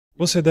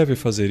Você deve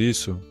fazer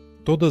isso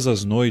todas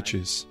as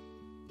noites,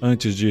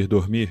 antes de ir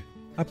dormir.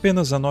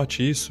 Apenas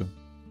anote isso,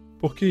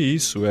 porque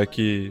isso é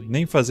que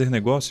nem fazer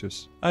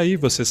negócios. Aí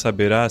você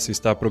saberá se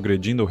está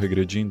progredindo ou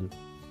regredindo.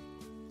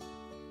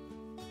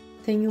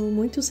 Tenho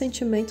muitos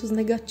sentimentos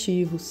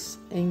negativos,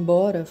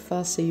 embora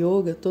faça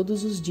yoga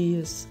todos os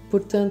dias.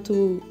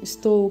 Portanto,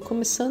 estou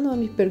começando a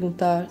me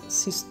perguntar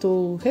se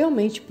estou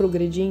realmente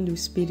progredindo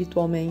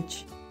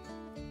espiritualmente.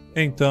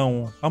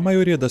 Então, a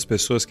maioria das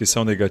pessoas que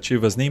são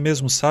negativas nem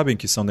mesmo sabem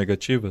que são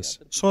negativas.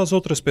 Só as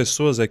outras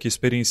pessoas é que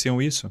experienciam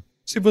isso.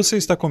 Se você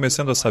está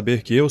começando a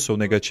saber que eu sou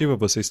negativa,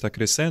 você está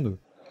crescendo.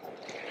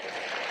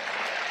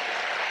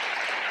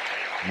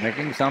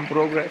 Making some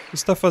progress.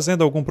 Está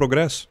fazendo algum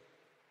progresso?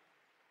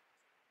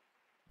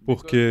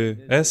 Porque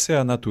essa é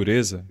a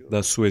natureza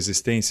da sua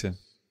existência.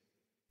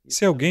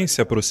 Se alguém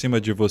se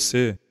aproxima de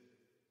você,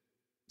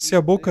 se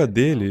a boca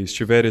dele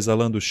estiver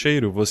exalando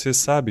cheiro, você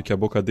sabe que a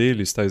boca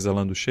dele está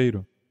exalando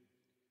cheiro.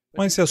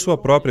 Mas se a sua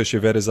própria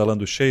estiver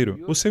exalando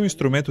cheiro, o seu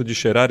instrumento de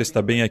cheirar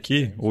está bem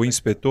aqui, o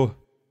inspetor.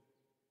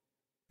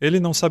 Ele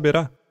não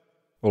saberá.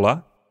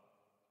 Olá?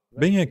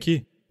 Bem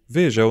aqui.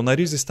 Veja, o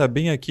nariz está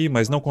bem aqui,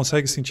 mas não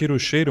consegue sentir o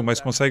cheiro,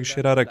 mas consegue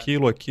cheirar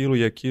aquilo, aquilo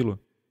e aquilo.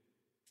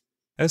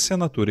 Essa é a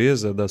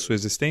natureza da sua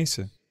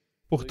existência.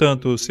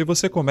 Portanto, se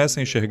você começa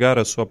a enxergar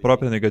a sua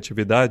própria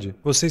negatividade,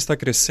 você está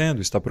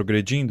crescendo, está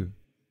progredindo.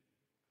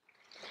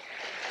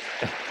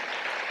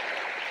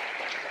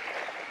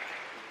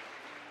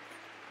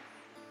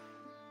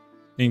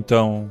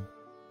 Então,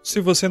 se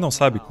você não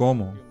sabe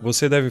como,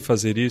 você deve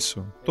fazer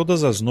isso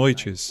todas as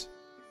noites,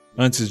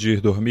 antes de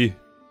ir dormir.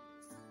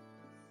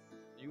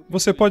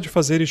 Você pode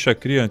fazer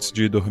Ishakri antes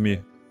de ir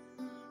dormir.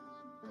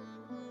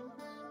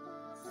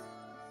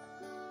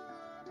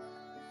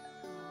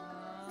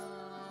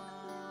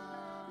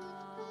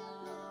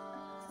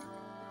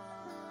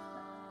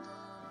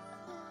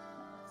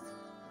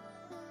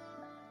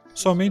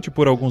 Somente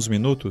por alguns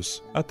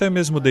minutos, até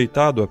mesmo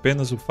deitado,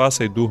 apenas o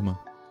faça e durma.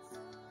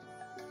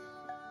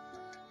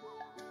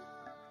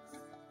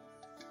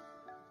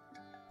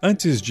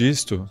 Antes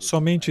disto,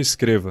 somente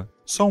escreva,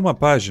 só uma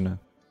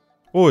página.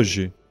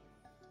 Hoje.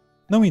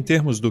 Não em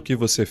termos do que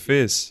você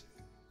fez,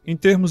 em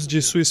termos de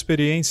sua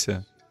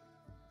experiência.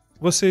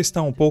 Você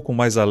está um pouco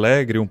mais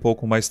alegre, um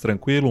pouco mais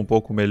tranquilo, um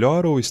pouco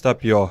melhor ou está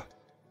pior?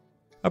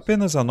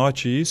 Apenas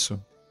anote isso,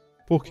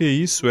 porque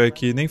isso é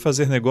que nem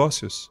fazer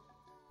negócios.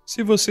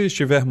 Se você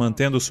estiver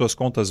mantendo suas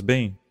contas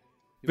bem,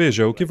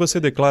 veja, o que você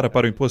declara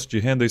para o imposto de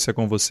renda, isso é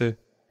com você.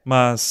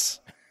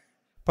 Mas,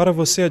 para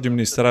você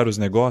administrar os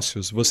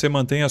negócios, você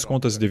mantém as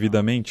contas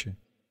devidamente.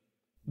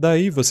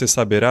 Daí você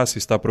saberá se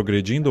está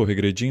progredindo ou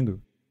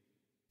regredindo,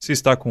 se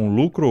está com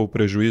lucro ou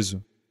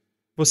prejuízo.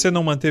 Você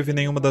não manteve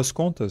nenhuma das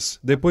contas.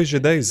 Depois de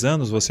 10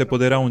 anos, você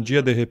poderá um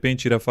dia de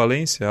repente ir à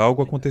falência.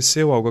 Algo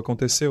aconteceu, algo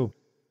aconteceu.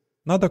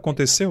 Nada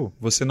aconteceu.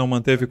 Você não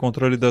manteve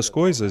controle das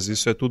coisas.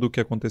 Isso é tudo o que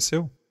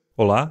aconteceu.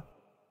 Olá?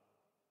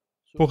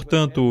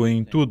 Portanto,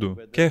 em tudo,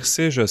 quer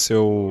seja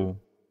seu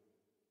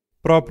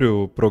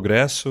próprio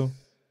progresso,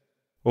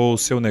 ou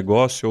seu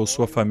negócio, ou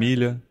sua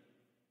família,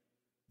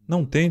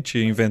 não tente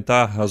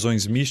inventar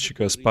razões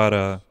místicas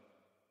para...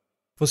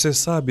 Você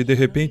sabe, de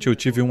repente eu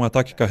tive um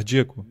ataque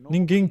cardíaco.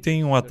 Ninguém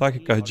tem um ataque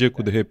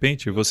cardíaco de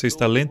repente, você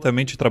está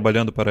lentamente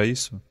trabalhando para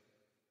isso.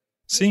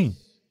 Sim.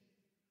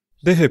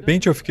 De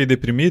repente eu fiquei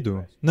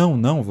deprimido.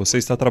 Não, você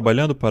está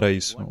trabalhando para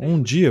isso.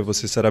 Um dia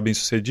você será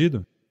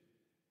bem-sucedido.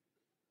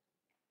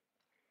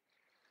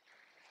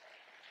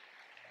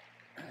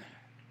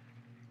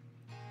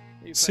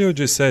 Se eu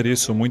disser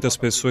isso, muitas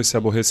pessoas se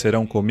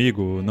aborrecerão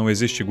comigo, não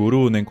existe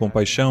guru, nem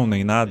compaixão,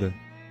 nem nada.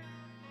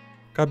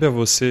 Cabe a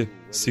você,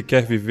 se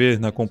quer viver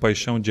na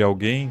compaixão de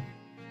alguém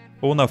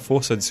ou na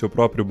força de seu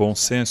próprio bom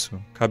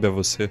senso, cabe a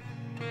você.